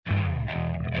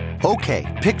Okay,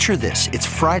 picture this. It's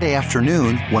Friday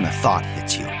afternoon when a thought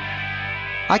hits you.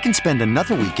 I can spend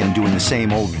another weekend doing the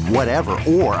same old whatever,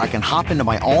 or I can hop into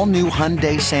my all-new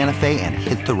Hyundai Santa Fe and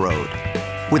hit the road.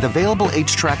 With available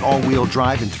H-Track all-wheel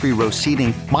drive and 3-row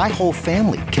seating, my whole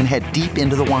family can head deep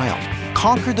into the wild.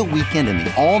 Conquer the weekend in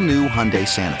the all-new Hyundai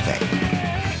Santa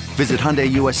Fe. Visit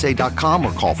HyundaiUSA.com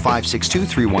or call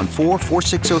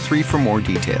 562-314-4603 for more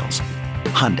details.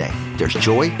 Hyundai, there's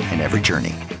joy in every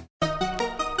journey.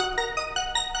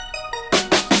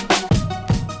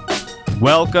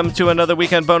 Welcome to another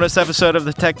weekend bonus episode of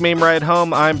the Tech Meme Ride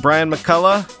Home. I'm Brian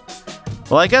McCullough.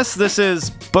 Well, I guess this is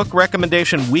Book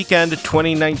Recommendation Weekend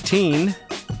 2019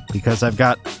 because I've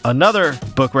got another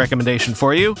book recommendation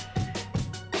for you.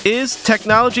 Is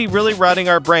technology really rotting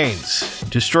our brains,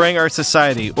 destroying our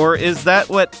society, or is that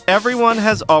what everyone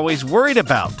has always worried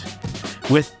about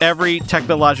with every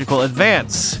technological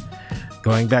advance?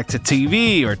 Going back to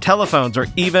TV or telephones or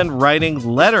even writing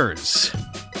letters.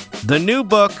 The new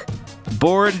book,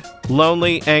 Bored,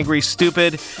 Lonely, Angry,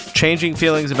 Stupid, Changing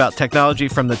Feelings About Technology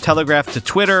from the Telegraph to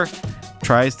Twitter,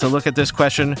 tries to look at this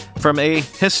question from a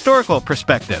historical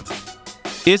perspective.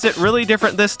 Is it really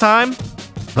different this time?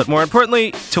 But more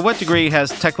importantly, to what degree has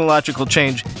technological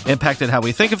change impacted how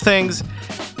we think of things,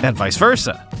 and vice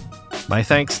versa? My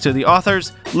thanks to the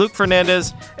authors, Luke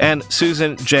Fernandez and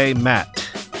Susan J. Matt.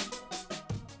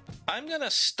 I'm going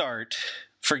to start,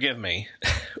 forgive me,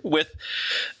 with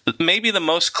maybe the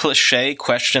most cliche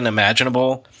question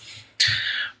imaginable,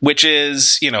 which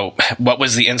is, what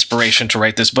was the inspiration to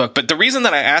write this book? But the reason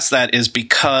that I ask that is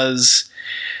because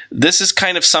this is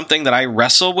kind of something that I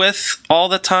wrestle with all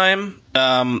the time,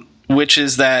 which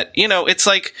is that, it's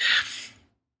like,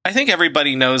 I think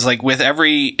everybody knows, like, with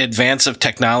every advance of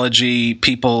technology,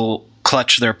 people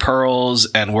clutch their pearls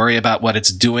and worry about what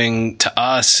it's doing to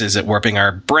us. Is it warping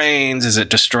our brains? Is it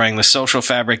destroying the social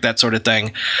fabric? That sort of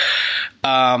thing.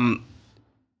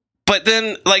 But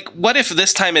then, like, what if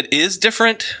this time it is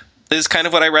different? Is kind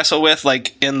of what I wrestle with,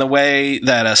 like, in the way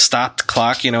that a stopped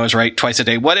clock, is right twice a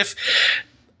day. What if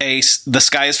the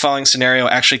sky is falling scenario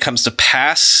actually comes to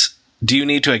pass? Do you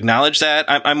need to acknowledge that?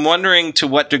 I'm wondering, to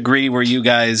what degree were you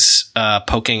guys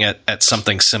poking at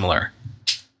something similar?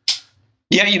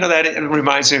 Yeah, that it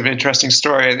reminds me of an interesting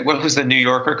story. What was the New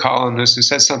Yorker columnist who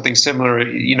said something similar?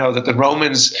 That the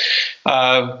Romans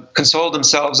consoled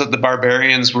themselves that the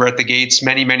barbarians were at the gates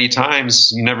many, many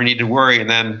times. You never need to worry. And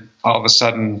then all of a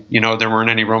sudden, there weren't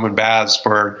any Roman baths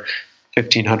for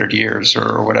 1,500 years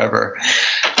or whatever.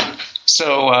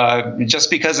 So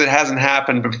just because it hasn't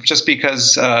happened, but just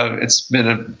because it's been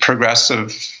a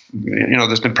progressive,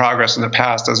 there's been progress in the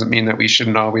past, doesn't mean that we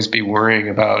shouldn't always be worrying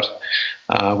about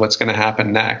what's going to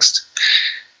happen next.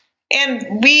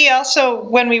 And we also,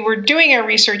 when we were doing our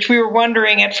research, we were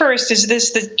wondering at first, is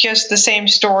this just the same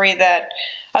story that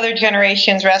other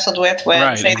generations wrestled with when,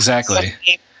 right, exactly,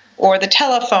 or the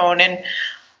telephone? And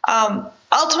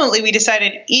ultimately, we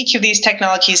decided each of these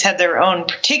technologies had their own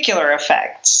particular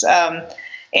effects. And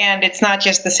it's not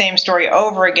just the same story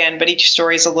over again, but each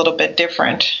story is a little bit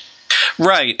different.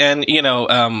 Right. And,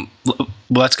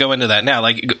 let's go into that now.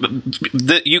 Like,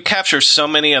 you capture so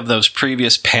many of those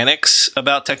previous panics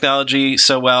about technology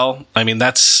so well. I mean,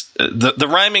 that's the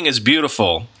rhyming is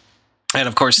beautiful. And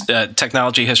of course,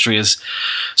 technology history is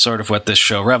sort of what this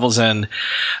show revels in.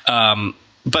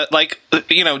 But like,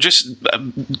 just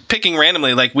picking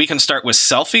randomly, like, we can start with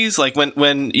selfies. Like,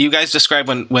 when you guys described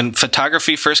when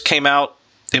photography first came out,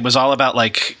 it was all about,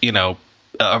 like,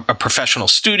 a professional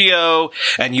studio,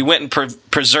 and you went and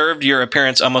preserved your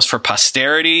appearance almost for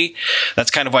posterity.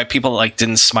 That's kind of why people, like,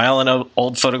 didn't smile in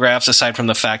old photographs, aside from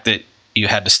the fact that you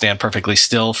had to stand perfectly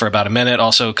still for about a minute,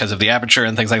 also because of the aperture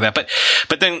and things like that.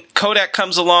 But then Kodak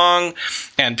comes along,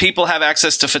 and people have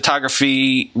access to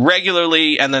photography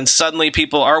regularly, and then suddenly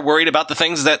people are worried about the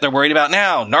things that they're worried about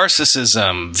now: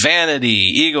 narcissism, vanity,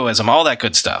 egoism, all that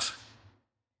good stuff.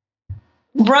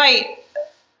 Right.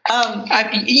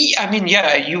 I mean,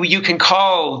 yeah, you can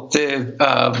call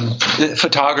the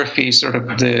photography sort of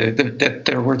that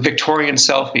there were Victorian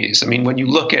selfies. I mean, when you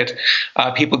look at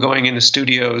people going into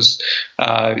studios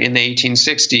in the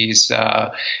 1860s,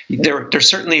 there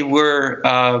certainly were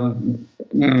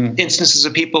instances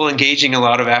of people engaging a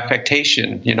lot of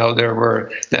affectation. There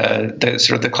were the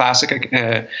sort of the classic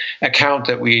account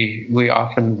that we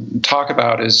often talk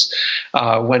about is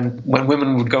when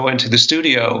women would go into the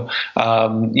studio.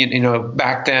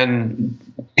 Back then,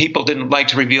 people didn't like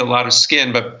to reveal a lot of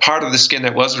skin, but part of the skin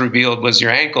that was revealed was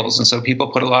your ankles. And so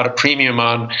people put a lot of premium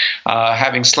on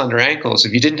having slender ankles.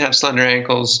 If you didn't have slender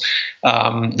ankles,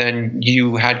 then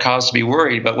you had cause to be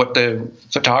worried. But what the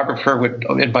photographer would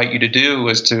invite you to do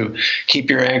was to keep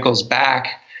your ankles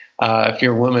back, if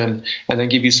you're a woman, and then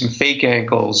give you some fake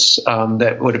ankles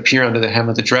that would appear under the hem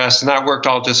of the dress. And that worked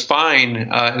all just fine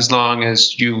as long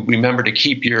as you remember to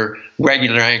keep your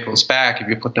regular ankles back. If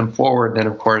you put them forward, then,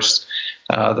 of course,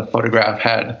 the photograph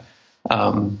had,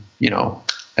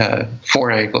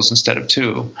 4 ankles instead of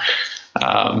 2.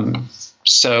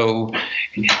 So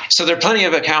there are plenty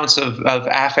of accounts of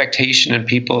affectation and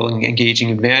people engaging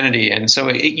in vanity, and so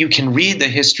you can read the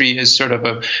history as sort of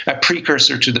a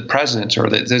precursor to the present, or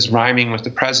that there's rhyming with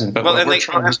the present. But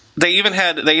they even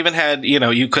had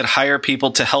you could hire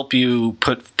people to help you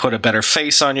put a better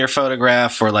face on your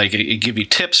photograph, or like give you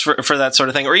tips for that sort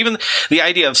of thing, or even the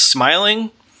idea of smiling.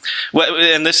 Well,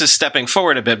 and this is stepping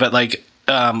forward a bit, but like.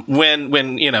 When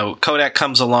Kodak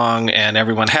comes along and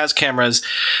everyone has cameras,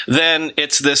 then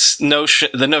it's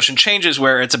the notion changes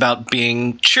where it's about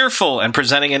being cheerful and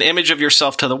presenting an image of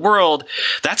yourself to the world.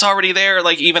 That's already there.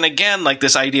 Like, even again, like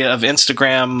this idea of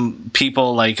Instagram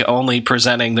people like only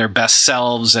presenting their best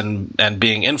selves and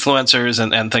being influencers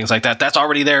and things like that. That's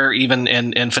already there even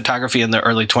in photography in the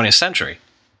early 20th century.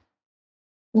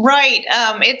 Right.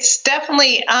 It's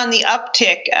definitely on the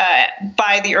uptick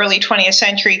by the early 20th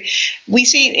century. We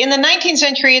see in the 19th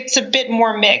century, it's a bit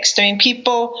more mixed. I mean,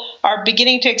 people are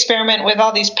beginning to experiment with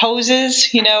all these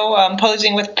poses,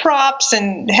 posing with props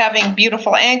and having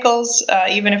beautiful ankles,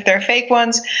 even if they're fake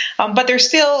ones. But they're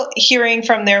still hearing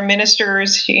from their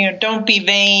ministers, don't be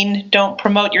vain, don't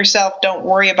promote yourself, don't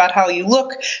worry about how you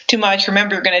look too much.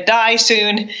 Remember, you're going to die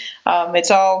soon.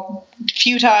 It's all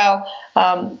futile.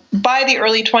 By the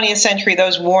early 20th century,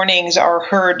 those warnings are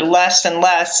heard less and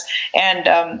less,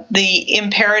 and the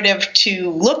imperative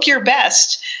to look your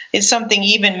best is something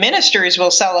even ministers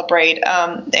will celebrate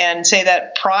and say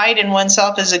that pride in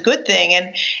oneself is a good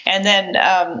thing. And then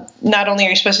not only are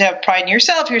you supposed to have pride in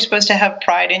yourself, you're supposed to have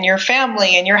pride in your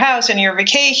family and your house and your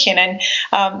vacation. And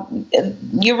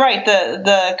you're right,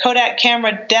 the Kodak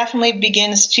camera definitely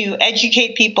begins to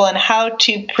educate people on how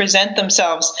to present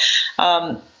themselves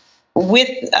with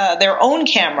their own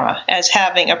camera as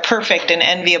having a perfect and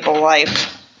enviable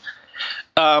life.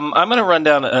 I'm going to run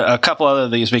down a couple other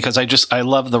of these because I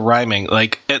love the rhyming.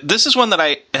 Like, this is one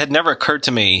that had never occurred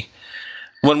to me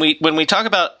when we talk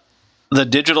about the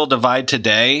digital divide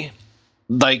today.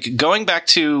 Like, going back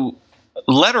to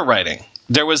letter writing,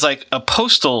 there was like a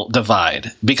postal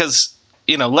divide because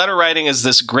letter writing is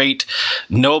this great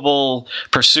noble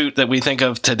pursuit that we think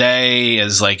of today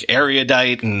as like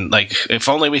erudite, and like if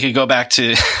only we could go back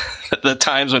to the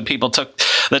times when people took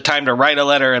the time to write a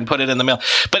letter and put it in the mail.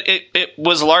 But it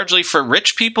was largely for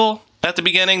rich people at the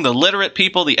beginning, the literate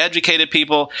people, the educated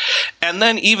people. And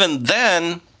then even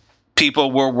then,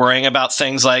 people were worrying about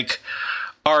things like,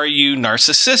 are you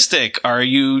narcissistic? Are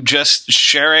you just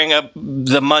sharing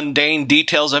the mundane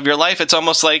details of your life? It's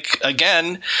almost like,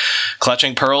 again,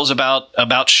 clutching pearls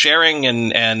about sharing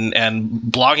and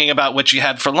blogging about what you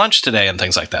had for lunch today and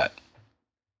things like that.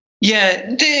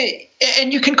 Yeah,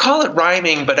 and you can call it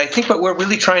rhyming, but I think what we're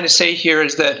really trying to say here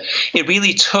is that it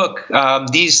really took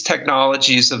these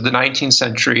technologies of the 19th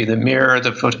century, the mirror,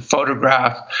 the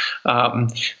photograph,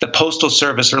 the postal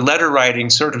service, or letter writing,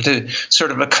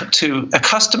 to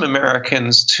accustom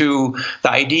Americans to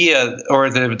the idea or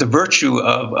the virtue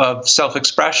of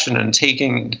self-expression and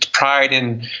taking pride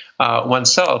in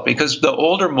oneself, because the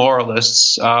older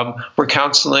moralists were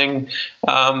counseling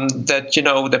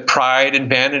that pride and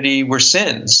vanity were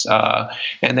sins,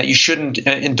 and that you shouldn't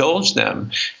indulge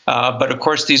them. But of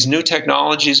course, these new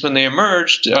technologies, when they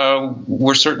emerged,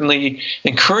 were certainly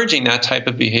encouraging that type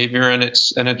of behavior, and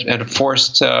it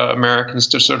forced Americans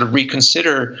to sort of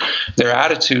reconsider their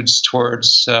attitudes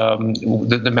towards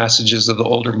the messages of the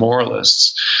older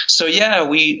moralists. So yeah,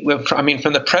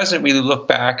 from the present, we look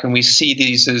back and we see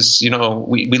these as,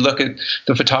 we look at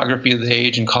the photography of the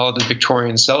age and call it the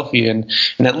Victorian selfie, and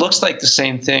it looks like the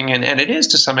same thing, and it is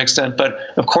to some extent, but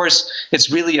of course, it's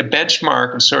really a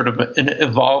benchmark of sort of an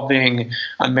evolving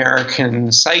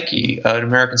American psyche,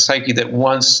 that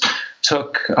once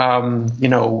took,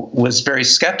 was very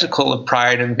skeptical of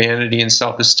pride and vanity and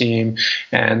self-esteem,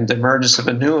 and the emergence of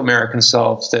a new American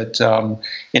self that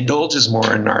indulges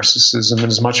more in narcissism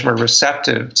and is much more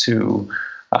receptive to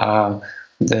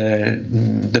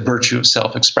the virtue of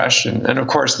self-expression. And of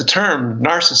course, the term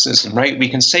narcissism, right? We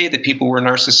can say that people were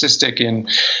narcissistic in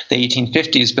the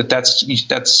 1850s, but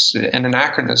that's an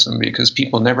anachronism because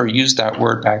people never used that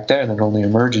word back then. It only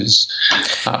emerges.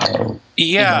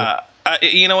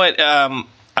 You know what?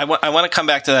 I want to come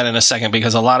back to that in a second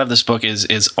because a lot of this book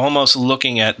is almost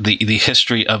looking at the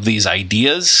history of these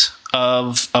ideas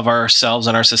of ourselves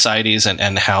and our societies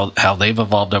and how they've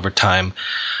evolved over time.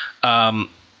 A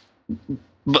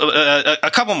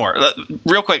couple more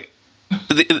real quick.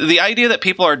 The idea that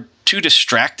people are too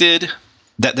distracted,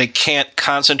 that they can't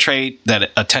concentrate,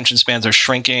 that attention spans are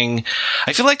shrinking.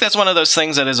 I feel like that's one of those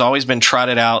things that has always been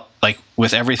trotted out, like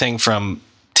with everything from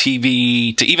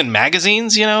TV to even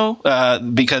magazines,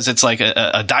 because it's like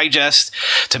a digest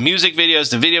to music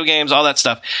videos to video games, all that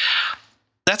stuff.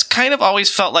 That's kind of always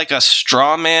felt like a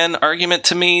straw man argument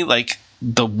to me, like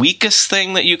the weakest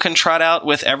thing that you can trot out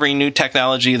with every new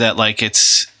technology, that like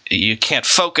you can't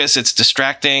focus, it's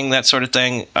distracting, that sort of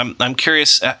thing. I'm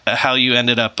curious how you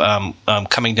ended up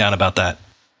coming down about that.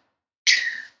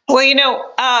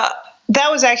 Well, that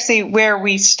was actually where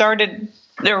we started,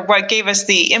 or what gave us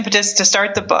the impetus to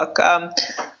start the book.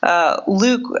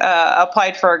 Luke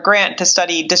applied for a grant to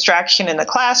study distraction in the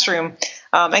classroom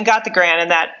and got the grant,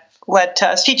 and that led to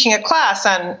us teaching a class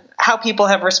on how people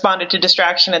have responded to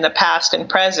distraction in the past and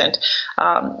present.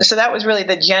 So that was really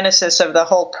the genesis of the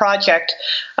whole project.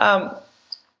 What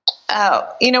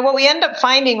we ended up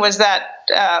finding was that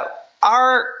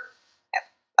our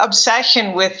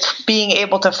obsession with being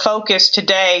able to focus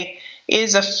today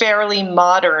is a fairly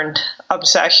modern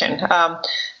obsession.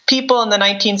 People in the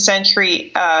 19th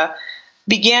century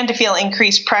began to feel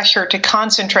increased pressure to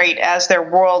concentrate as their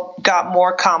world got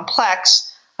more complex.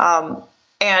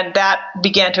 And that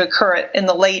began to occur in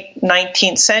the late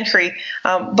 19th century.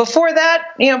 Before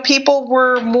that, people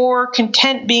were more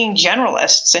content being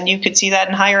generalists, and you could see that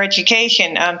in higher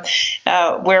education,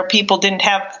 where people didn't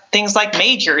have things like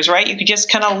majors, right? You could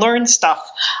just kind of learn stuff.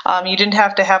 You didn't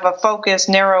have to have a focused,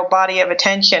 narrow body of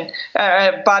attention,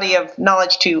 body of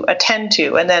knowledge to attend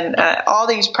to. And then all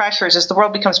these pressures, as the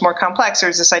world becomes more complex,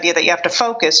 there's this idea that you have to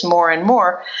focus more and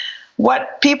more.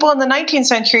 What people in the 19th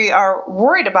century are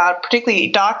worried about, particularly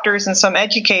doctors and some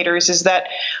educators, is that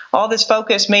all this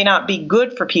focus may not be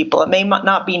good for people. It may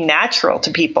not be natural to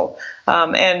people.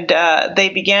 And they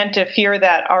began to fear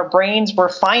that our brains were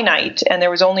finite and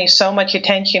there was only so much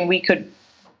attention we could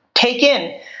take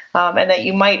in, and that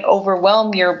you might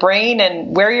overwhelm your brain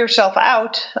and wear yourself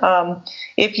out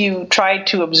if you tried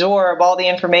to absorb all the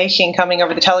information coming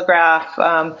over the telegraph,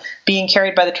 being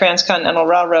carried by the Transcontinental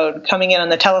Railroad, coming in on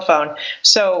the telephone.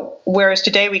 So whereas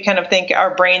today we kind of think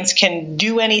our brains can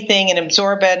do anything and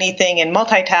absorb anything and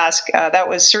multitask, that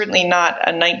was certainly not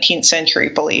a 19th century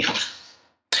belief.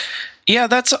 Yeah,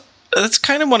 that's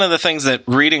kind of one of the things that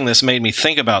reading this made me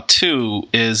think about too,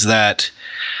 is that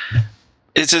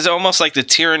it's almost like the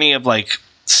tyranny of like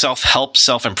self-help,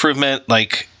 self-improvement.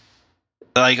 Like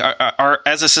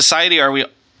as a society, are we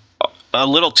a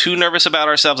little too nervous about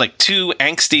ourselves, like too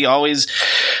angsty always?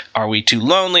 Are we too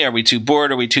lonely? Are we too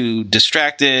bored? Are we too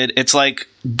distracted? It's like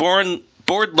bored,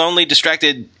 lonely,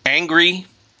 distracted, angry.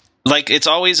 Like it's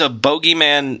always a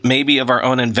bogeyman maybe of our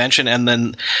own invention, and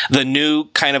then the new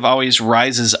kind of always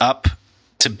rises up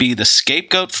to be the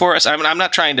scapegoat for us. I'm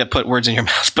not trying to put words in your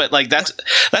mouth, but like that's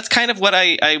kind of what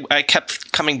I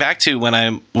kept coming back to when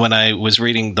I was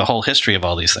reading the whole history of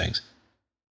all these things.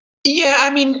 Yeah, I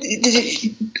mean,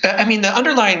 the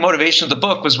underlying motivation of the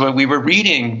book was when we were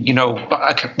reading, we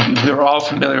were all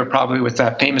familiar probably with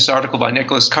that famous article by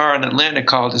Nicholas Carr in Atlantic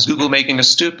called "Is Google Making Us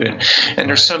Stupid?" And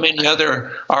there's so many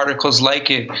other articles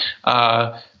like it,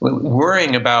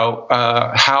 worrying about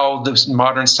how the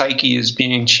modern psyche is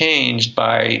being changed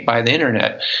by the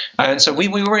internet. And so we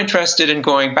were interested in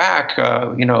going back,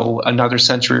 another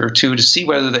century or two to see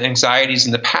whether the anxieties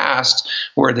in the past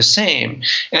were the same.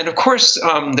 And of course,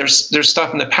 there's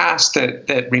stuff in the past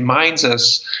that reminds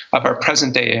us of our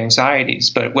present day anxieties.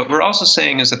 But what we're also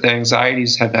saying is that the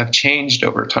anxieties have changed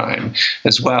over time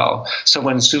as well. So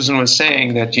when Susan was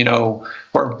saying that,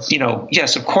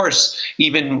 yes, of course,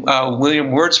 even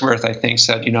William Wordsworth, I think,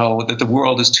 said, that the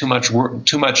world is too much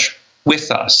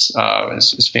with us,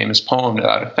 his famous poem to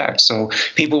that effect. So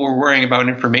people were worrying about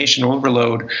information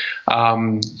overload,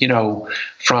 from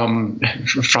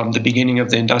the beginning of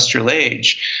the industrial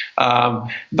age.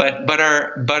 But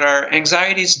our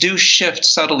anxieties do shift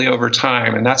subtly over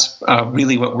time, and that's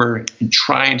really what we're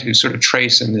trying to sort of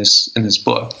trace in this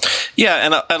book.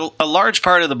 Yeah, and a large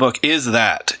part of the book is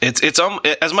that it's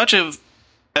as much of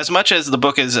as much as the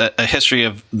book is a history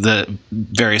of the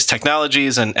various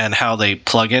technologies and how they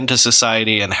plug into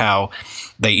society and how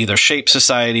they either shape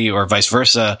society or vice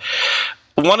versa,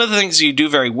 one of the things you do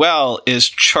very well is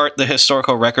chart the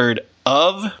historical record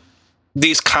of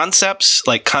these concepts,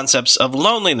 like concepts of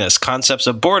loneliness, concepts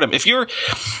of boredom. If you're,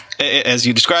 as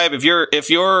you describe, if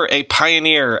you're a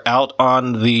pioneer out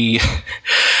on the,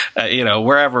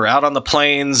 wherever, out on the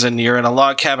plains, and you're in a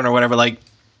log cabin or whatever, like,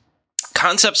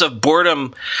 concepts of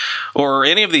boredom or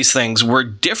any of these things were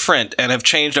different and have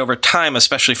changed over time,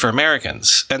 especially for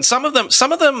Americans. And some of them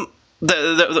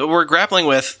that we're grappling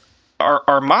with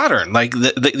are modern. Like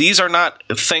these are not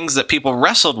things that people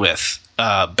wrestled with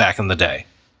back in the day.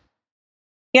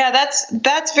 Yeah,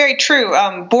 that's very true.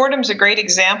 Boredom's a great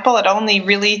example. It only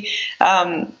really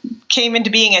came into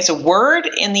being as a word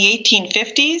in the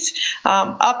 1850s.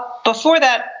 Up before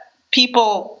that,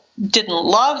 people didn't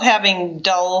love having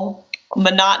dull,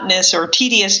 monotonous, or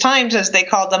tedious times, as they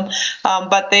called them,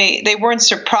 but they weren't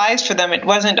surprised for them. It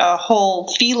wasn't a whole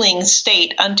feeling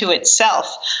state unto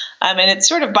itself. And it's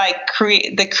sort of by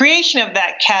the creation of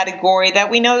that category that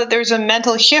we know that there's a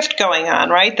mental shift going on,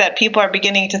 right? That people are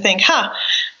beginning to think,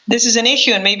 this is an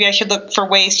issue, and maybe I should look for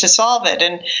ways to solve it.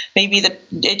 And maybe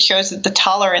it shows that the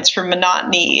tolerance for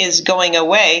monotony is going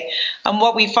away.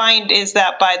 What we find is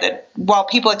that while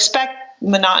people expect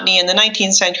monotony in the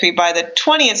 19th century, by the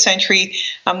 20th century,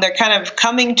 they're kind of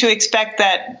coming to expect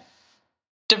that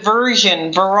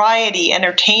diversion, variety,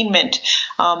 entertainment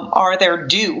are their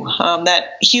due,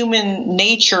 that human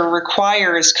nature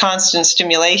requires constant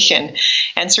stimulation.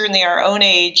 And certainly our own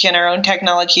age and our own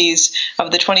technologies of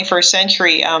the 21st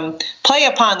century play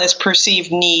upon this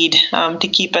perceived need to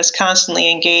keep us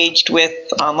constantly engaged with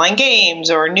online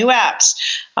games or new apps.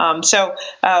 So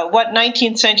what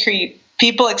 19th century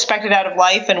people expected out of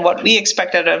life and what we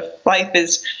expect out of life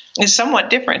is somewhat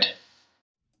different.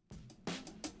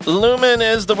 Lumen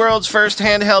is the world's first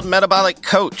handheld metabolic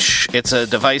coach. It's a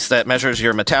device that measures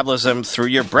your metabolism through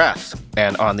your breath.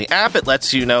 And on the app, it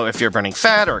lets you know if you're burning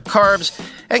fat or carbs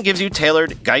and gives you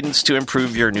tailored guidance to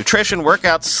improve your nutrition,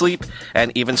 workouts, sleep,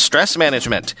 and even stress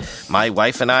management. My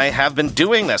wife and I have been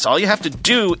doing this. All you have to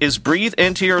do is breathe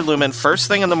into your Lumen first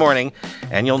thing in the morning,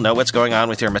 and you'll know what's going on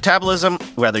with your metabolism,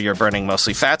 whether you're burning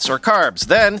mostly fats or carbs.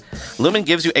 Then, Lumen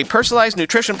gives you a personalized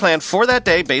nutrition plan for that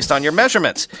day based on your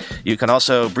measurements. You can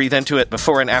also breathe into it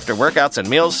before and after workouts and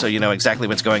meals so you know exactly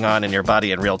what's going on in your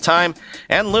body in real time.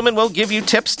 And Lumen will give you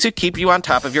tips to keep you on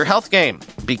top of your health game.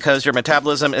 Because your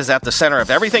metabolism is at the center of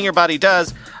everything your body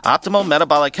does, optimal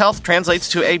metabolic health translates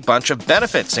to a bunch of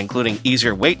benefits, including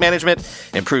easier weight management,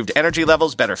 improved energy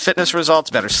levels, better fitness results,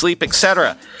 better sleep,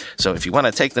 etc. So if you want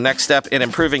to take the next step in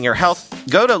improving your health,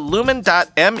 go to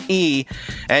lumen.me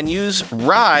and use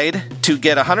RIDE to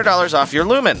get $100 off your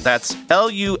Lumen. That's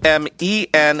lumen.me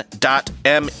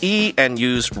and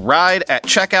use RIDE at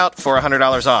checkout for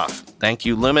 $100 off. Thank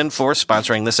you, Lumen, for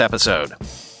sponsoring this episode.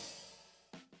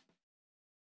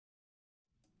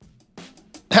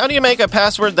 How do you make a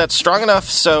password that's strong enough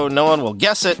so no one will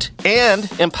guess it, and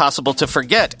impossible to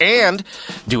forget, and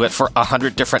do it for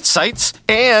 100 different sites,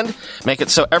 and make it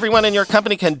so everyone in your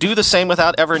company can do the same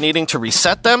without ever needing to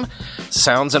reset them?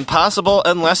 Sounds impossible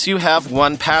unless you have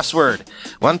 1Password.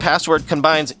 1Password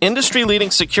combines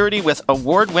industry-leading security with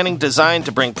award-winning design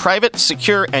to bring private,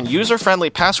 secure, and user-friendly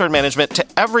password management to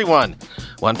everyone.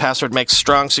 1Password makes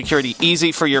strong security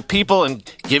easy for your people and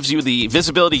gives you the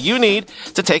visibility you need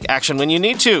to take action when you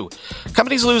need to.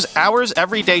 Companies lose hours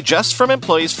every day just from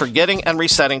employees forgetting and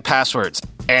resetting passwords.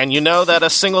 And you know that a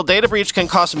single data breach can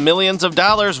cost millions of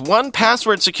dollars.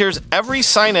 1Password secures every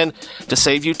sign-in to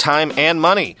save you time and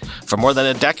money. For more than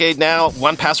a decade now,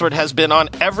 1Password has been on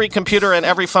every computer and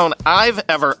every phone I've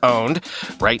ever owned.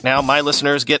 Right now, my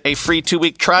listeners get a free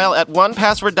 2-week trial at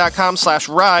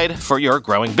onepassword.com/ride for your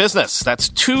growing business. That's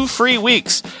 2 free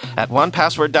weeks at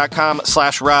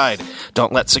onepassword.com/ride.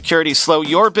 Don't let security slow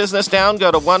your business down.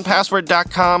 Go to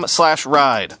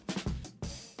onepassword.com/ride.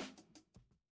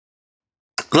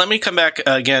 Let me come back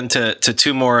again to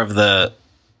two more of the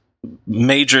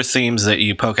major themes that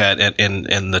you poke at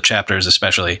in the chapters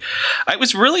especially. I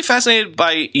was really fascinated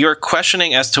by your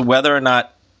questioning as to whether or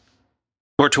not,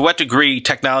 or to what degree,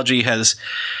 technology has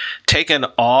taken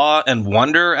awe and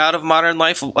wonder out of modern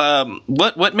life.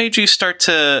 What made you start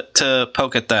to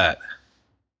poke at that?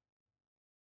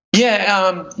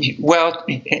 Yeah, well,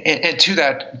 and to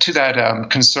that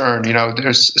concern,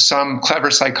 there's some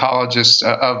clever psychologists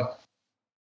of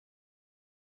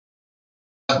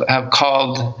have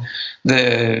called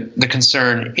the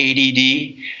concern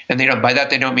ADD, and by that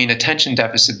they don't mean attention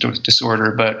deficit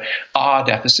disorder, but awe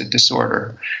deficit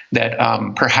disorder.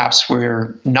 That perhaps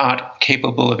we're not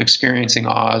capable of experiencing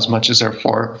awe as much as our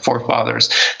forefathers.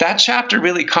 That chapter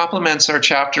really complements our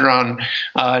chapter on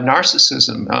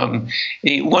narcissism.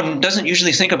 One doesn't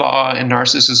usually think of awe and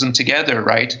narcissism together,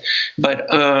 right? But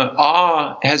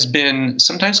awe has been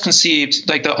sometimes conceived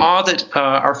like the awe that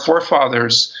our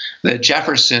forefathers, that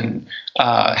Jefferson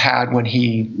had when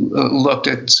he looked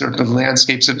at sort of the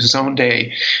landscapes of his own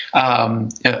day,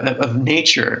 of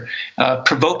nature,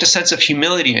 provoked a sense of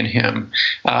humility in him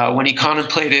when he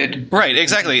contemplated. Right,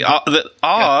 exactly.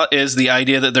 Awe is the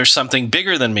idea that there's something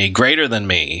bigger than me, greater than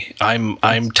me.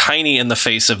 I'm tiny in the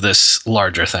face of this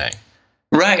larger thing.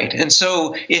 Right. And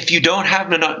so if you don't have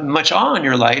much awe in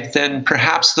your life, then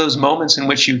perhaps those moments in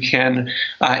which you can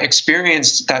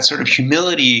experience that sort of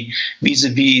humility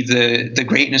vis-a-vis the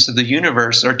greatness of the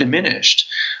universe are diminished.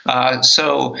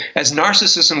 So as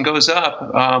narcissism goes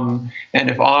up, and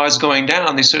if awe is going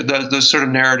down, those sort of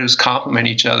narratives complement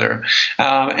each other.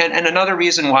 And another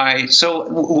reason why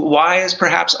has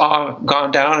perhaps awe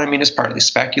gone down? I mean, it's partly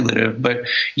speculative, but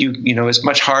it's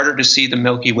much harder to see the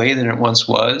Milky Way than it once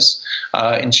was.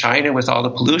 In China, with all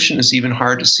the pollution, it's even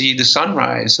hard to see the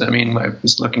sunrise. I mean, I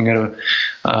was looking at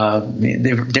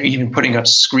they're even putting up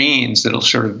screens that'll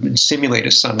sort of simulate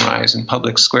a sunrise in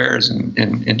public squares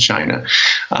in China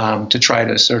to try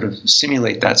to sort of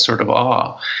simulate that sort of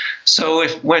awe. So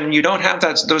when you don't have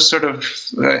those sort of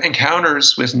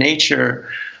encounters with nature,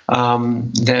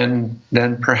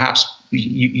 then perhaps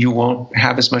you won't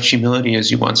have as much humility as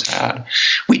you once had.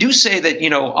 We do say that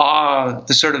awe,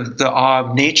 the awe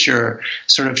of nature,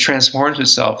 sort of transforms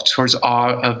itself towards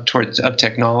awe of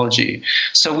technology.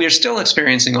 So we are still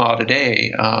experiencing awe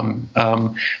today,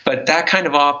 but that kind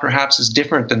of awe perhaps is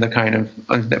different than the kind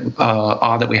of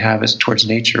awe that we have towards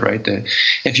nature, right?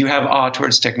 If you have awe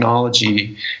towards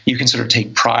technology, you can sort of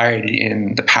take pride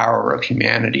in the power of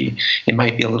humanity. It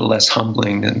might be a little less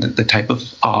humbling than the type of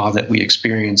awe that we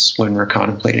experience when we're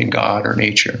contemplating God or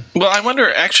nature. Well, I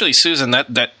wonder, actually, Susan,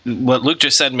 that what Luke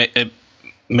just said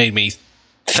made me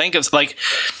think of, like,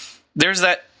 there's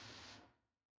that.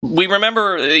 We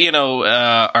remember,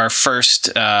 our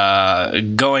first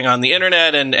going on the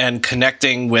internet and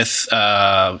connecting with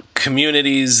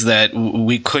communities that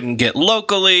we couldn't get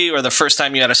locally, or the first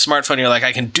time you had a smartphone, you're like,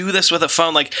 I can do this with a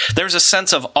phone. Like, there's a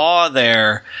sense of awe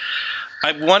there.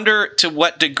 I wonder to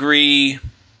what degree.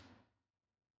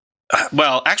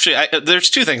 Well, actually, there's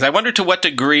two things. I wonder to what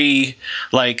degree,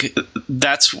 like,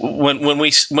 that's when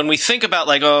we think about,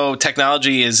 like, oh,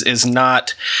 technology is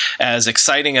not as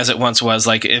exciting as it once was.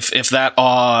 Like, if that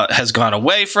awe has gone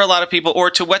away for a lot of people,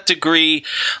 or to what degree,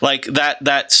 like,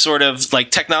 that sort of,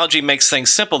 like, technology makes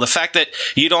things simple. The fact that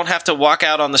you don't have to walk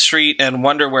out on the street and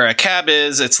wonder where a cab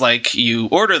is. It's like you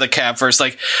order the cab first.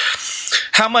 Like,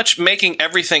 how much making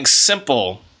everything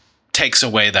simple takes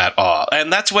away that awe.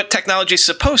 And that's what technology is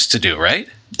supposed to do, right?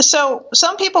 So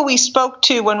some people we spoke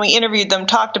to when we interviewed them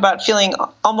talked about feeling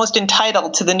almost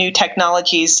entitled to the new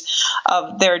technologies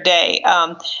of their day.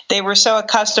 They were so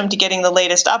accustomed to getting the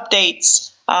latest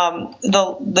updates,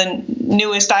 the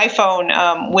newest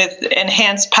iPhone with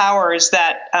enhanced powers,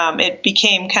 that it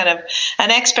became kind of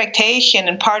an expectation,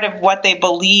 and part of what they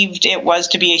believed it was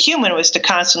to be a human was to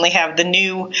constantly have the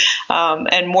new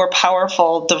and more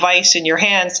powerful device in your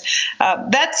hands.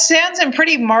 That stands in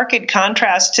pretty marked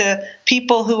contrast to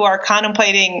people who are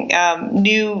contemplating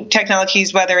new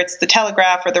technologies, whether it's the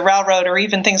telegraph or the railroad or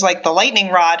even things like the lightning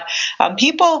rod.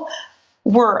 People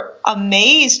were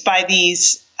amazed by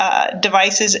these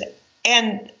devices,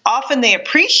 and often they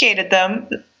appreciated them,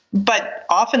 but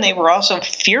often they were also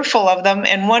fearful of them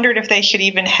and wondered if they should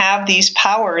even have these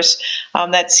powers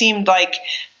that seemed like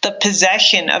the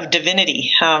possession of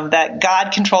divinity, that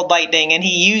God controlled lightning and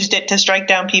he used it to strike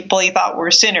down people he thought were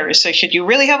sinners. So should you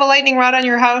really have a lightning rod on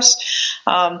your house?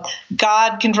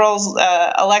 God controls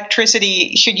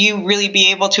electricity. Should you really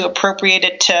be able to appropriate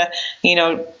it to,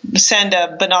 send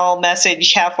a banal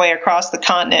message halfway across the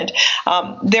continent?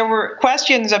 There were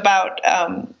questions about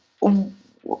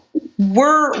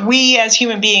were we as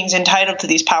human beings entitled to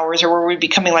these powers, or were we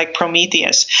becoming like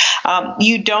Prometheus?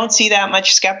 You don't see that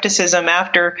much skepticism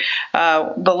after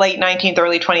the late 19th,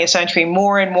 early 20th century.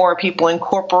 More and more people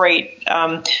incorporate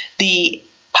the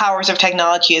powers of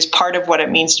technology as part of what it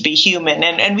means to be human.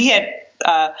 And we had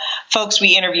folks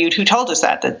we interviewed who told us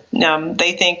that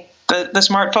they think the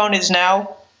smartphone is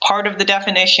now part of the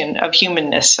definition of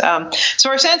humanness. So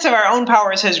our sense of our own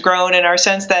powers has grown, and our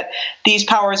sense that these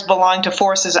powers belong to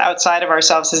forces outside of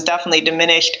ourselves has definitely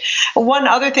diminished. One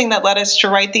other thing that led us to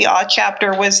write the Awe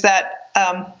chapter was that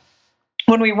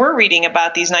when we were reading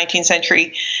about these 19th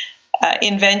century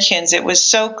inventions, it was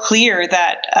so clear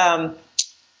that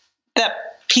that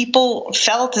people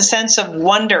felt a sense of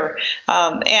wonder.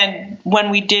 And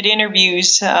when we did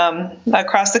interviews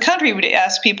across the country, we'd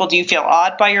ask people, do you feel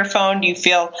awed by your phone? Do you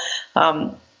feel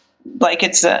like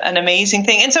it's an amazing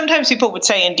thing? And sometimes people would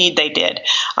say, indeed, they did.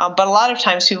 But a lot of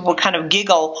times people would kind of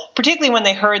giggle, particularly when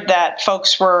they heard that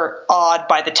folks were awed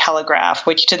by the telegraph,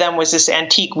 which to them was this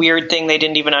antique, weird thing they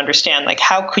didn't even understand. Like,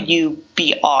 how could you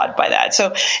be awed by that?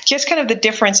 So just kind of the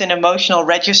difference in emotional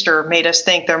register made us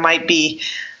think there might be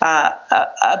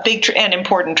a big and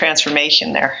important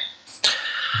transformation there.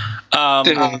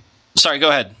 Sorry, go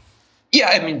ahead. Yeah,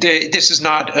 I mean, this is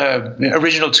not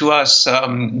original to us.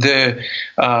 The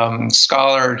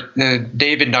scholar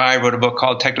David Nye wrote a book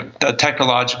called The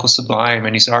Technological Sublime,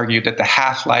 and he's argued that the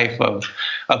half-life of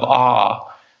awe,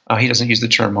 he doesn't use the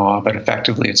term awe, but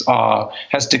effectively it's awe,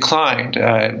 has declined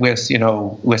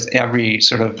with every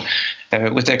sort of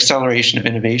with the acceleration of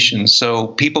innovation. So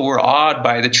people were awed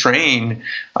by the train,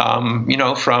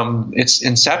 from its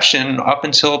inception up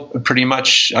until pretty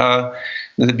much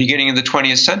the beginning of the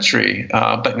 20th century.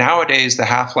 But nowadays, the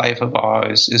half-life of awe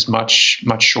is much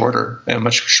shorter, a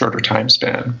much shorter time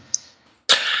span.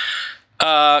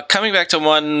 Coming back to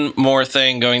one more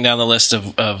thing, going down the list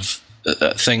of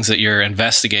things that you're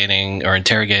investigating or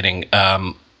interrogating,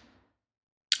 I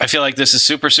feel like this is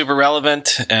super, super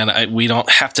relevant, and we don't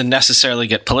have to necessarily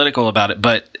get political about it,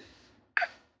 but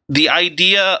the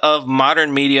idea of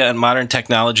modern media and modern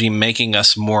technology making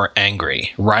us more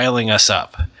angry, riling us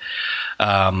up.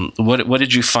 What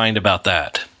did you find about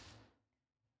that?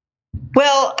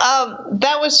 Well,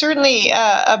 that was certainly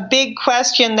a big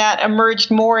question that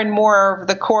emerged more and more over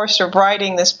the course of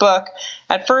writing this book.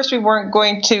 At first, we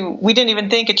didn't even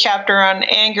think a chapter on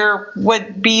anger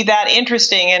would be that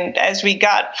interesting. And as we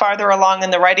got farther along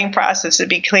in the writing process, it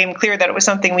became clear that it was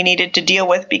something we needed to deal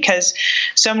with because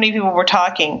so many people were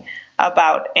talking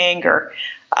about anger.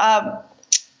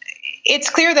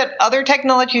 It's clear that other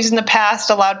technologies in the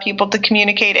past allowed people to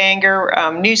communicate anger,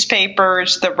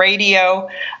 newspapers, the radio,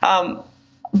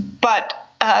 but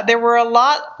there were a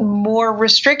lot more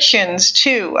restrictions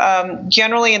too.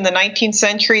 Generally in the 19th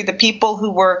century, the people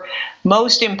who were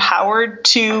most empowered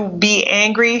to be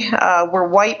angry were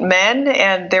white men,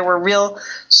 and there were real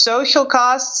social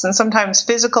costs and sometimes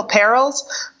physical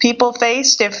perils people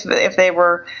faced if they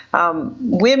were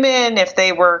women, if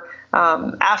they were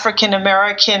African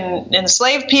American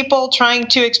enslaved people trying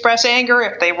to express anger,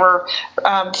 if they were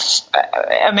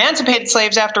emancipated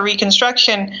slaves after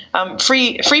Reconstruction,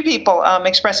 free people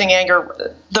expressing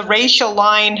anger. The racial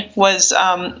line was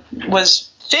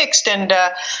fixed, and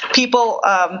people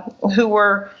who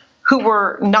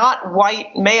were not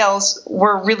white males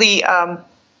were really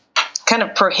kind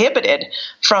of prohibited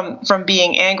from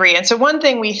being angry. And so one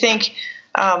thing we think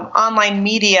online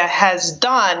media has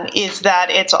done is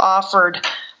that it's offered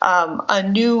a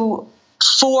new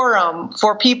forum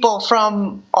for people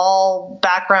from all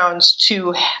backgrounds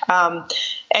to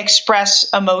express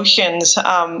emotions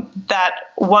that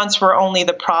once were only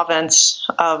the province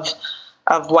of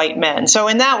white men. So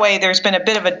in that way, there's been a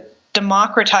bit of a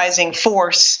democratizing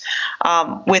force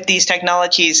with these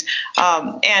technologies,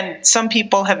 and some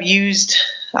people have used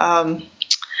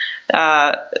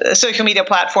social media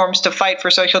platforms to fight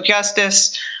for social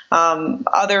justice.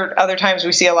 Other times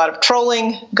we see a lot of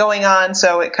trolling going on,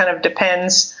 so it kind of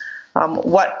depends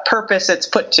what purpose it's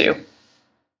put to.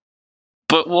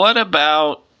 But what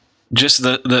about just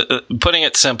the putting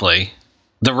it simply,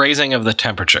 the raising of the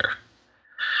temperature?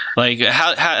 Like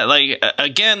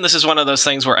again, this is one of those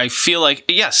things where I feel like,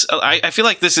 yes, I feel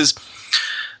like this is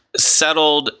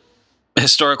settled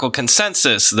historical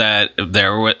consensus that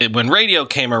when radio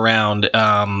came around,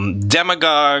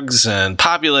 demagogues and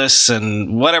populists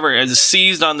and whatever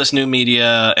seized on this new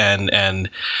media and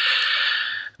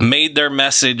made their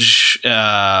message,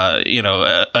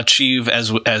 achieve,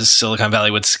 as Silicon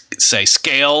Valley would say,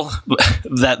 scale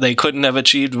that they couldn't have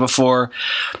achieved before.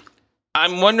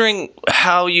 I'm wondering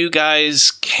how you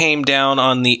guys came down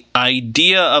on the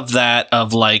idea of that,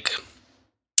 of like,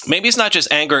 maybe it's not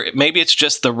just anger, maybe it's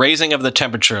just the raising of the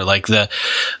temperature, like the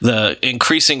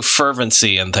increasing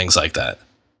fervency and things like that.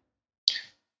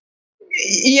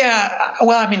 Yeah,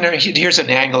 well, I mean, here's an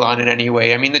angle on it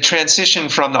anyway. I mean, the transition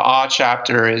from the awe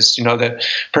chapter is, that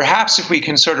perhaps if we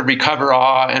can sort of recover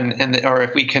awe or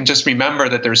if we can just remember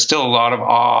that there's still a lot of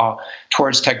awe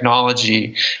towards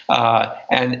technology,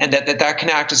 and that can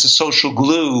act as a social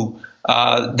glue,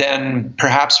 then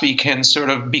perhaps we can sort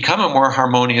of become a more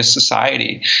harmonious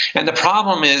society. And the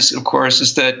problem is, of course,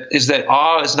 is that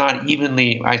awe is not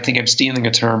evenly. I think I'm stealing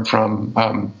a term from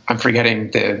I'm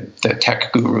forgetting the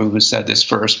tech guru who said this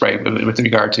first, right? With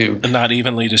regard to not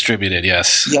evenly distributed.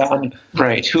 Yes. Yeah.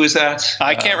 Right. Who is that?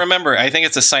 I can't remember. I think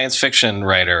it's a science fiction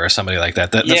writer or somebody like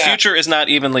that. The future is not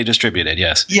evenly distributed.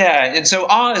 Yes. Yeah, and so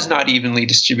awe is not evenly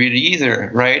distributed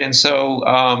either, right? And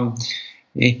so.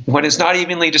 When it's not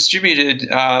evenly distributed,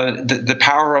 the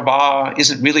power of awe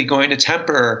isn't really going to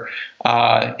temper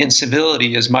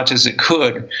incivility as much as it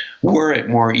could were it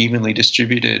more evenly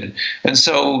distributed. And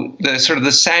so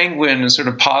the sanguine and sort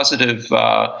of positive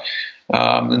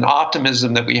and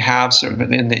optimism that we have sort of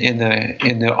in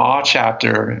the awe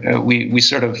chapter, we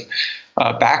sort of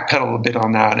backpedal a bit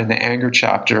on that in the anger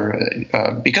chapter,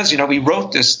 because we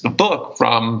wrote the book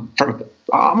for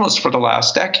almost for the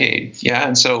last decade,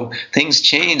 and so things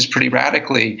changed pretty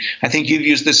radically. I think you've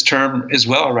used this term as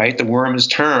well, right? The worm has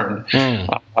turned.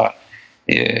 Well,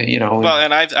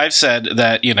 and I've said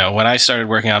that when I started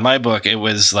working on my book, it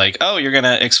was like, oh, you're going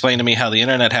to explain to me how the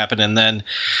internet happened, and then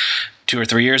 2 or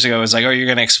 3 years ago, it was like, oh, you're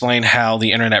going to explain how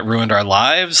the internet ruined our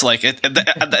lives. Like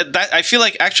I feel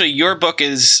like actually your book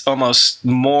is almost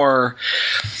more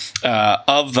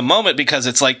of the moment, because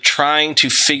it's like trying to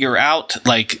figure out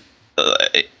like,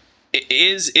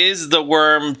 is the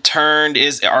worm turned?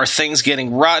 Are things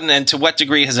getting rotten? And to what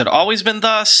degree has it always been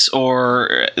thus?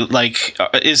 Or like,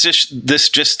 is this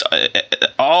just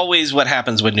always what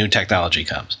happens when new technology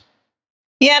comes?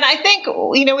 Yeah, and I think,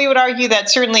 we would argue that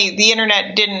certainly the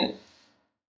internet didn't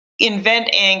invent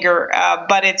anger,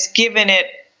 but it's given it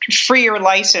freer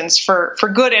license for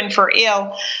good and for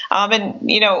ill.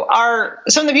 And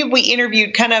some of the people we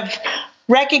interviewed kind of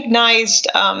recognized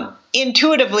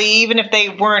intuitively, even if they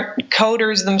weren't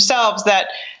coders themselves, that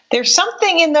there's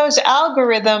something in those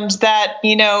algorithms that,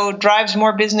 drives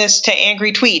more business to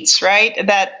angry tweets, right?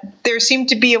 That there seemed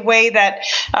to be a way that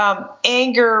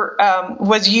anger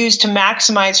was used to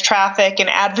maximize traffic and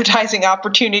advertising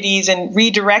opportunities and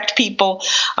redirect people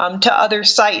to other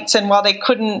sites. And while they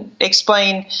couldn't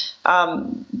explain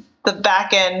the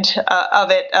back end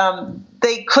of it,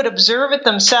 they could observe it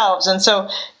themselves. And so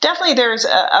definitely there's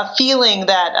a feeling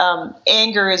that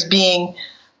anger is being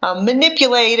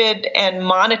manipulated and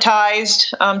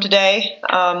monetized today,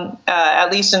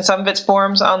 at least in some of its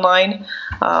forms online,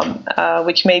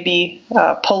 which may be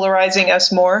polarizing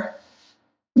us more.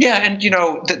 Yeah, and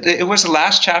it was the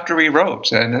last chapter we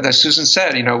wrote, and as Susan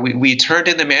said, we turned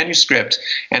in the manuscript,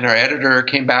 and our editor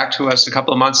came back to us a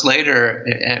couple of months later,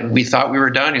 and we thought we were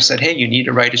done. He said, "Hey, you need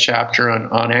to write a chapter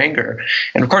on anger."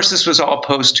 And of course, this was all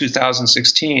post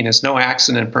 2016. It's no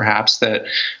accident, perhaps, that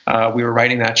we were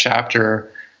writing that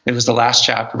chapter. It was the last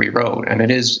chapter we wrote, and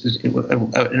it is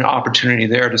an opportunity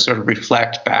there to sort of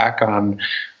reflect back on,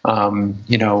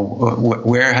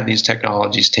 where have these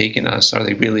technologies taken us? Are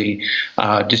they really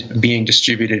being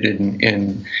distributed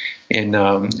in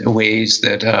ways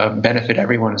that benefit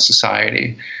everyone in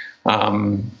society?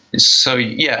 So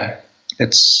yeah,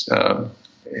 it's.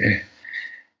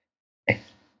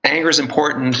 Anger is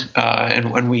important,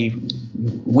 and when we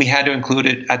had to include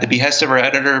it at the behest of our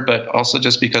editor, but also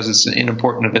just because it's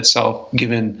important of itself,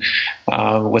 given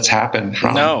what's happened.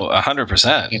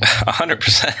 100%,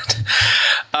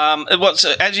 100%. Well,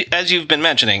 so as you've been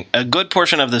mentioning, a good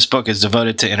portion of this book is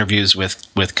devoted to interviews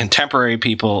with contemporary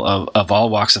people of all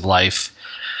walks of life,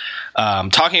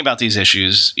 talking about these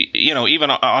issues, even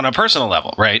on a personal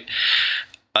level, right?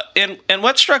 And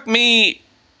what struck me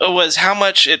was how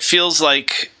much it feels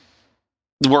like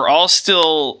we're all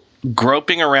still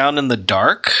groping around in the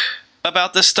dark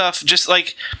about this stuff. Just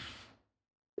like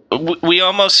we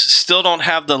almost still don't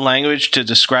have the language to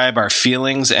describe our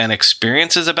feelings and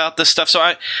experiences about this stuff.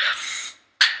 So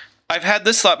I've had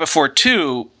this thought before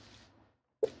too.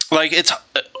 Like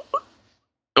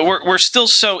we're still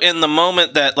so in the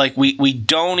moment that like we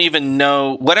don't even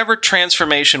know whatever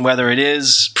transformation, whether it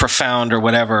is profound or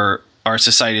whatever our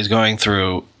society is going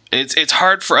through. It's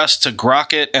hard for us to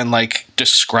grok it and like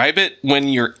describe it when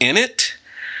you're in it.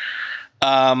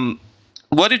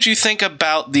 What did you think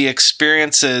about the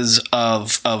experiences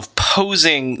of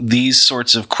posing these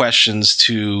sorts of questions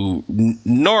to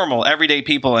normal everyday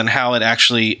people and how it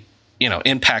actually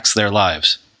impacts their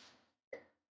lives?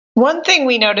 One thing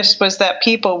we noticed was that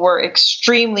people were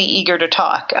extremely eager to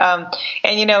talk.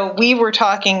 And we were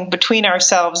talking between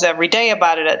ourselves every day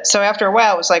about it. So after a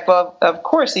while, it was like, well, of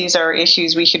course, these are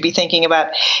issues we should be thinking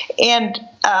about. And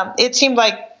it seemed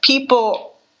like people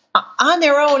on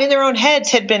their own, in their own heads,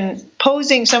 had been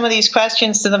posing some of these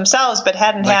questions to themselves, but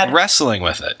hadn't had wrestling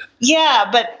with it.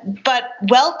 Yeah, but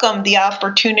welcomed the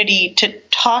opportunity to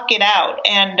talk it out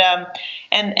and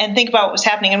think about what was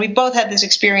happening. And we both had this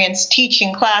experience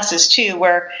teaching classes too,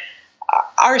 where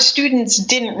our students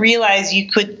didn't realize you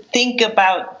could think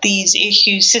about these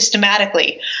issues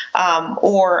systematically,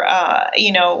 or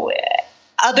in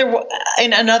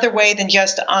another way than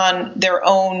just on their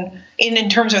own, in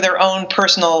terms of their own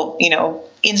personal,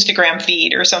 Instagram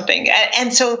feed or something.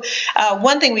 And so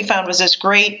one thing we found was this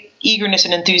great eagerness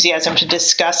and enthusiasm to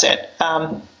discuss it.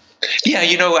 Yeah,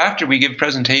 after we give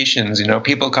presentations,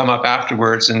 people come up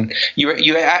afterwards, and you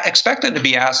expect them to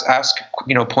be asked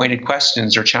pointed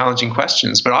questions or challenging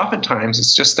questions, but oftentimes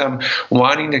it's just them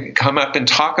wanting to come up and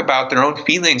talk about their own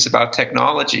feelings about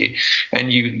technology,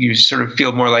 and you sort of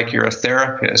feel more like you're a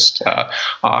therapist,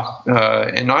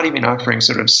 and not even offering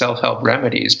sort of self-help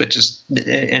remedies, but just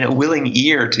in a willing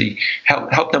ear to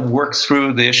help them work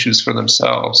through the issues for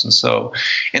themselves. And so,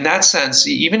 in that sense,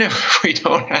 even if we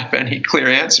don't have any clear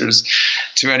answers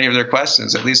to any of their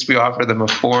questions, at least we offer them a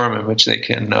forum in which they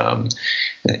can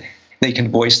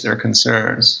voice their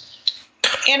concerns.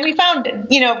 And we found,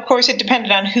 of course, it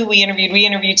depended on who we interviewed. We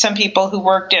interviewed some people who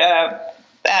worked at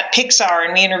Pixar,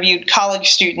 and we interviewed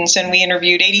college students, and we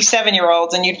interviewed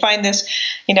 87-year-olds, and you'd find this,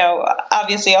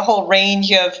 obviously a whole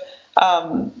range of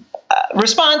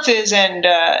responses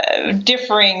and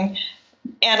differing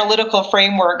analytical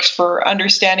frameworks for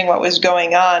understanding what was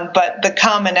going on, but the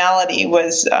commonality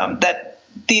was that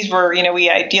these were, we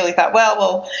ideally thought, well,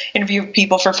 we'll interview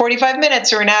people for 45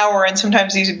 minutes or an hour, and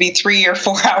sometimes these would be 3 or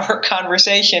 4 hour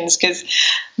conversations, because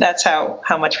that's how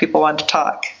much people want to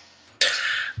talk.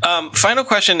 Final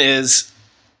question is,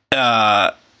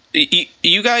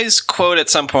 you guys quote at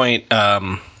some point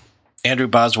Andrew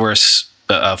Bosworth's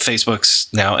Facebook's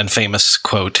now infamous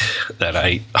quote that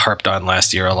I harped on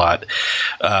last year a lot,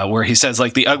 where he says,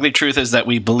 the ugly truth is that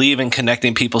we believe in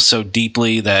connecting people so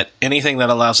deeply that anything that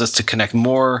allows us to connect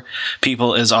more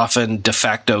people is often de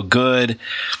facto good.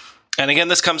 And again,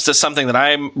 this comes to something that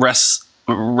I'm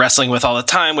wrestling with all the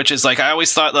time, which is I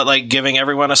always thought that giving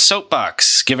everyone a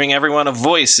soapbox, giving everyone a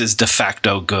voice is de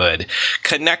facto good.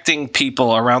 Connecting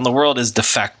people around the world is de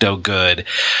facto good.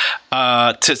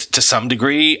 To some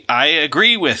degree, I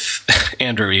agree with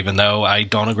Andrew, even though I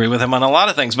don't agree with him on a lot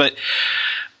of things. But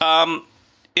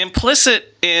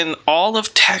implicit in all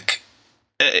of tech,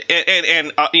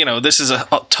 and this is a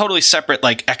totally separate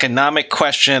economic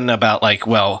question about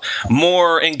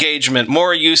more engagement,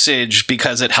 more usage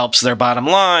because it helps their bottom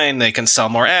line. They can sell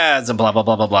more ads and blah, blah,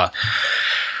 blah, blah, blah.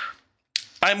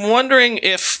 I'm wondering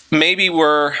if maybe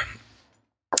we're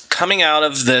coming out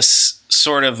of this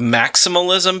sort of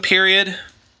maximalism period.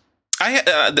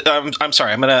 I'm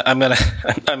sorry.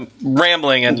 I'm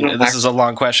rambling, and this is a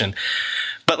long question.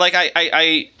 But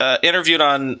I interviewed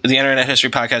on the Internet History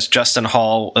Podcast Justin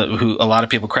Hall, who a lot of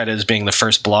people credit as being the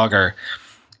first blogger.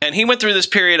 And he went through this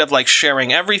period of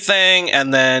sharing everything,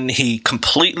 and then he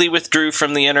completely withdrew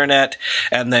from the internet,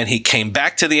 and then he came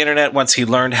back to the internet once he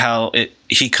learned how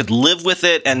he could live with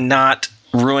it and not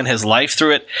ruin his life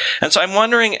through it. And so I'm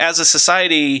wondering, as a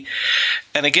society,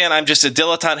 and again, I'm just a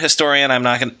dilettante historian, I'm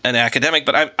not an academic,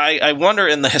 but I wonder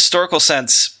in the historical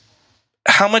sense,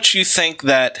 how much you think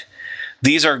that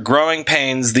these are growing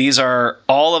pains. These are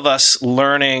all of us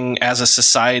learning as a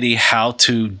society how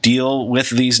to deal with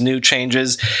these new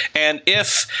changes. And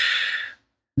if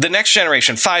the next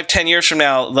generation, 5-10 years from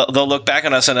now, they'll look back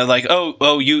on us and they're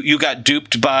oh, you got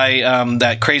duped by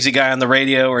that crazy guy on the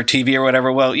radio or TV or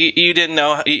whatever. Well, you didn't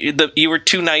know. You were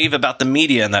too naive about the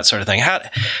media and that sort of thing.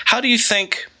 How do you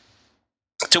think?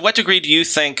 To what degree do you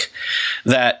think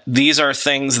that these are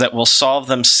things that will solve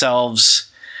themselves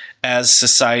as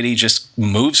society just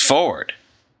moves forward?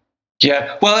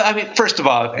 Yeah, well, first of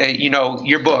all,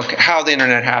 your book, How the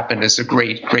Internet Happened, is a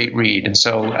great, great read. And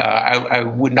so I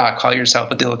would not call yourself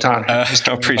a dilettante.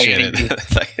 I appreciate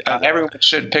it. Everyone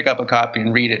should pick up a copy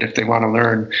and read it if they want to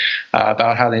learn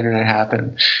about how the Internet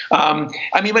happened.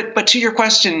 But to your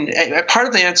question, part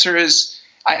of the answer is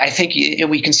I think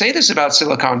we can say this about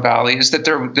Silicon Valley is that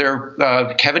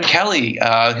Kevin Kelly,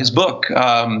 his book,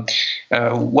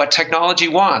 What Technology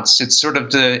Wants. It's sort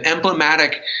of the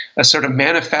emblematic sort of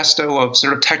manifesto of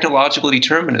sort of technological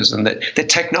determinism, that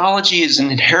technology is an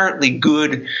inherently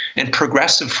good and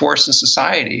progressive force in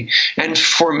society. And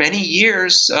for many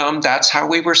years, that's how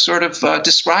we were sort of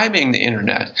describing the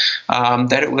internet,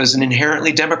 that it was an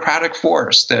inherently democratic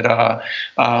force, that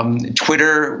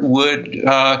Twitter would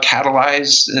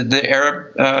catalyze the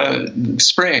Arab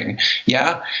Spring,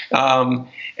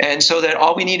 and so that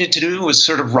all we needed to do was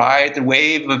sort of ride the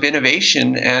wave of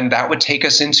innovation, and that would take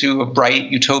us into a bright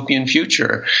utopian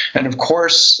future. And of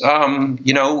course, when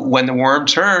the worm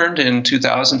turned in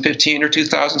 2015 or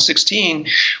 2016,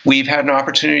 we've had an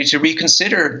opportunity to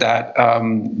reconsider that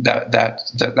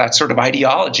sort of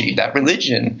ideology, that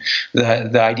religion,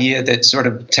 the idea that sort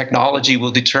of technology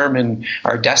will determine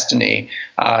our destiny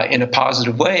in a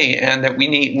positive way, and that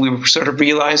we were sort of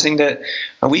realizing that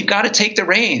we've got to take the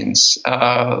reins,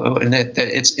 and that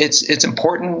it's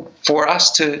important for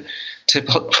us to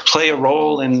play a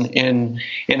role in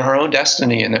our own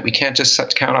destiny, and that we can't just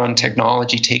count on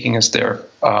technology taking us there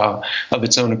of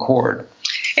its own accord.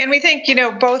 And we think,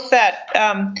 both that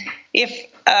if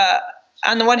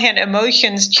on the one hand,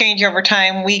 emotions change over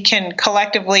time, we can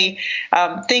collectively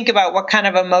think about what kind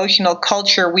of emotional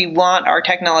culture we want our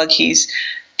technologies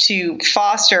to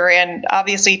foster. And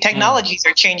obviously technologies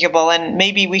are changeable, and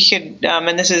maybe we should,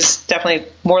 and this is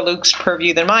definitely more Luke's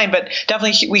purview than mine, but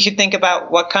definitely we should think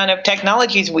about what kind of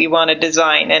technologies we want to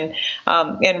design,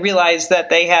 and realize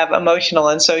that they have emotional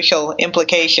and social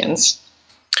implications.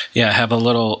 Yeah, have a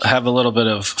little bit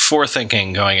of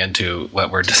forethinking going into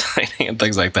what we're designing and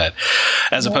things like that,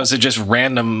 as opposed to just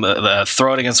random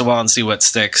throw it against the wall and see what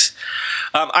sticks.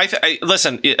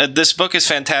 Listen, this book is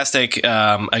fantastic.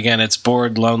 Again, it's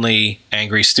bored, lonely,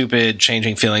 angry, stupid,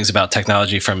 changing feelings about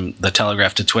technology from the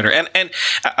Telegraph to Twitter, and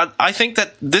I think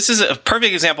that this is a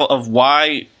perfect example of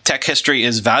why tech history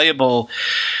is valuable,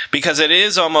 because it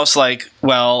is almost like,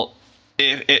 well,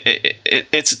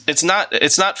 it's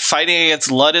not fighting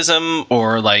against Luddism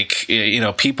or like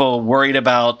people worried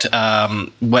about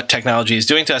what technology is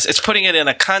doing to us. It's putting it in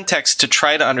a context to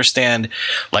try to understand,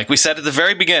 like we said at the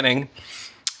very beginning,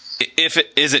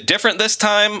 is it different this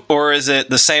time, or is it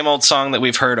the same old song that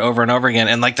we've heard over and over again?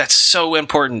 And like that's so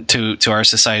important to our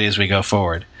society as we go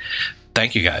forward.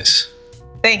 Thank you guys.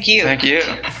 Thank you. Thank you.